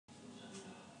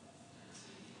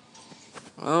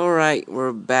Alright,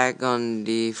 we're back on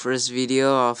the first video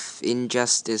of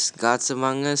Injustice Gods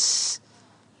Among Us,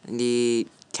 the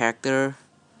character.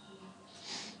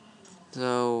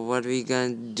 So what we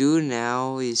gonna do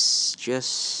now is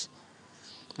just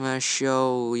gonna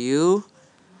show you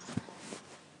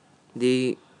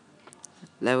the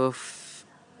level of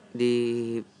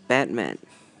the Batman,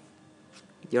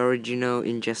 the original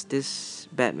Injustice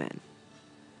Batman.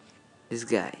 This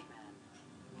guy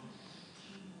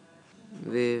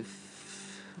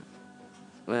with,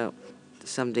 well,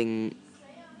 something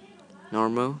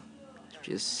normal,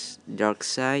 just dark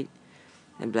side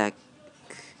and Black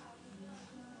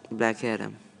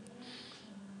Adam.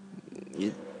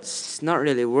 It's not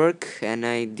really work, and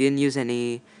I didn't use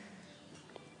any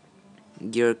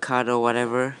gear cut or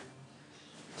whatever,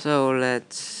 so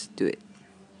let's do it.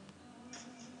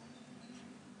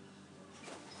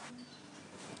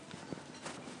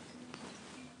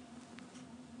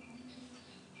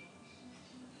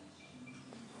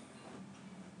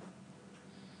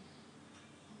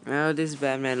 Well, this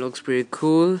Batman looks pretty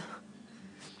cool,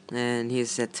 and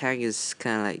his attack is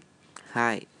kinda like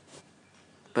high,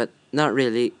 but not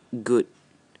really good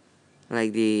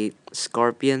like the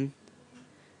Scorpion.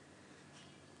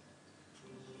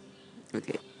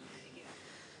 Okay,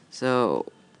 so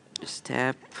just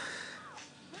tap,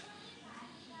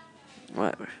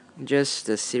 whatever, just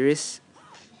the series.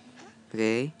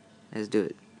 Okay, let's do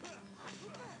it.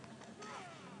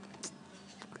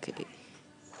 Okay,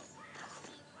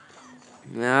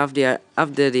 now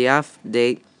after the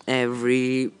update,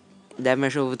 every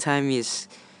damage over time is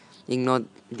ignore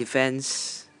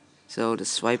defense, so the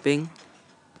swiping.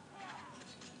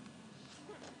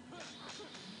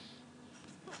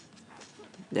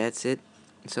 That's it.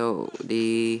 So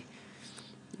the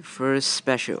first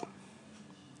special.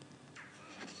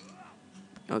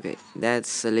 Okay,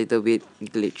 that's a little bit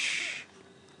glitch.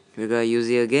 We're gonna use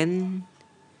it again.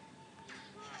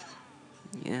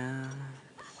 Yeah.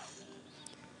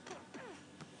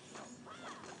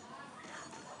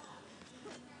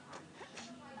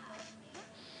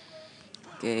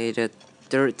 Okay, the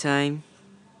third time.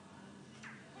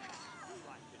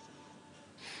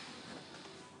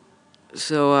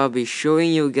 So I'll be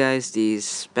showing you guys the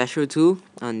special tool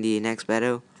on the next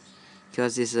battle,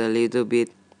 because it's a little bit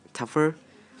tougher,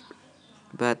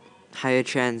 but higher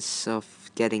chance of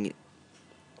getting it.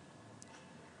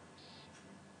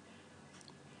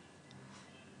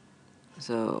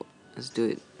 So let's do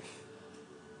it.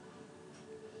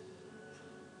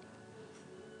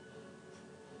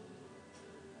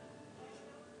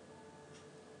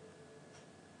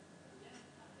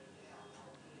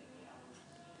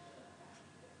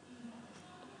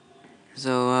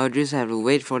 So I'll just have to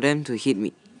wait for them to hit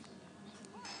me,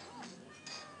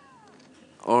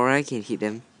 or I can hit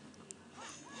them.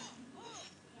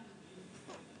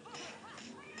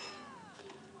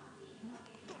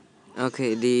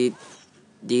 Okay, the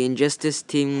Injustice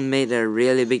team made a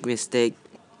really big mistake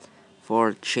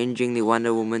for changing the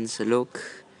Wonder Woman's look,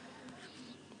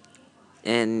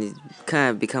 and it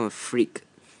kind of become a freak,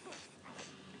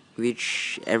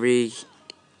 which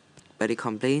everybody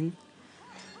complain.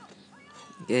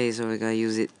 Okay, so we're gonna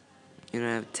use it. You're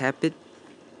gonna tap it,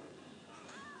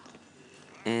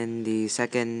 and the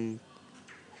second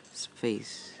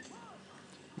space,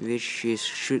 which is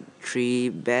shoot 3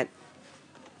 bats,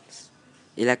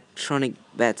 electronic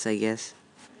bats, I guess,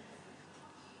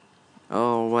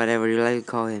 or whatever you like to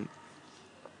call him.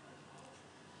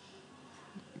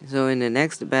 So in the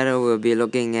next battle, we'll be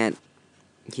looking at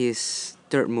his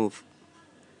third move.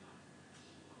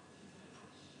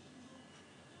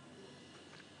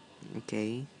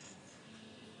 Okay.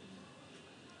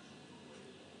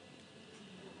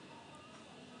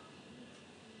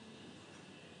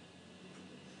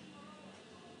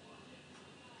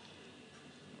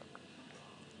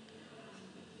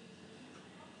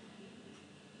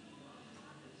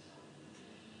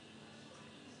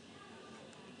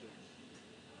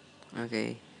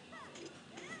 Okay.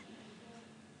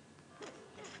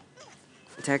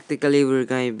 Tactically, we're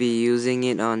going to be using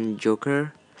it on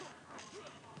Joker.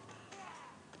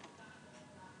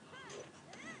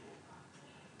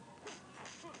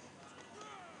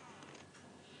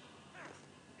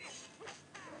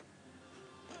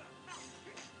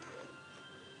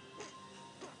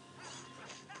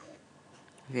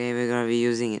 Okay, we're going to be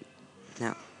using it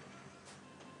now.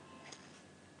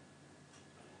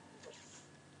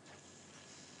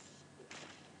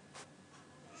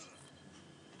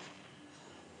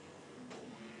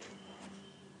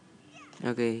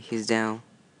 Okay, he's down.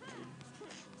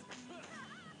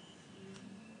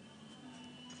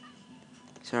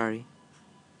 Sorry.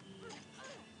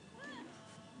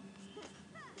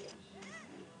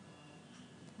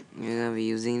 We're gonna be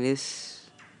using this.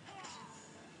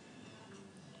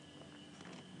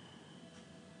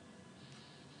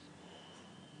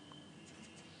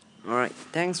 Alright,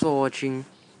 thanks for watching,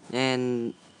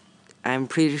 and I'm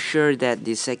pretty sure that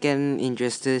the second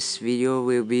Injustice video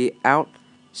will be out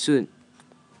soon.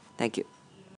 Thank you.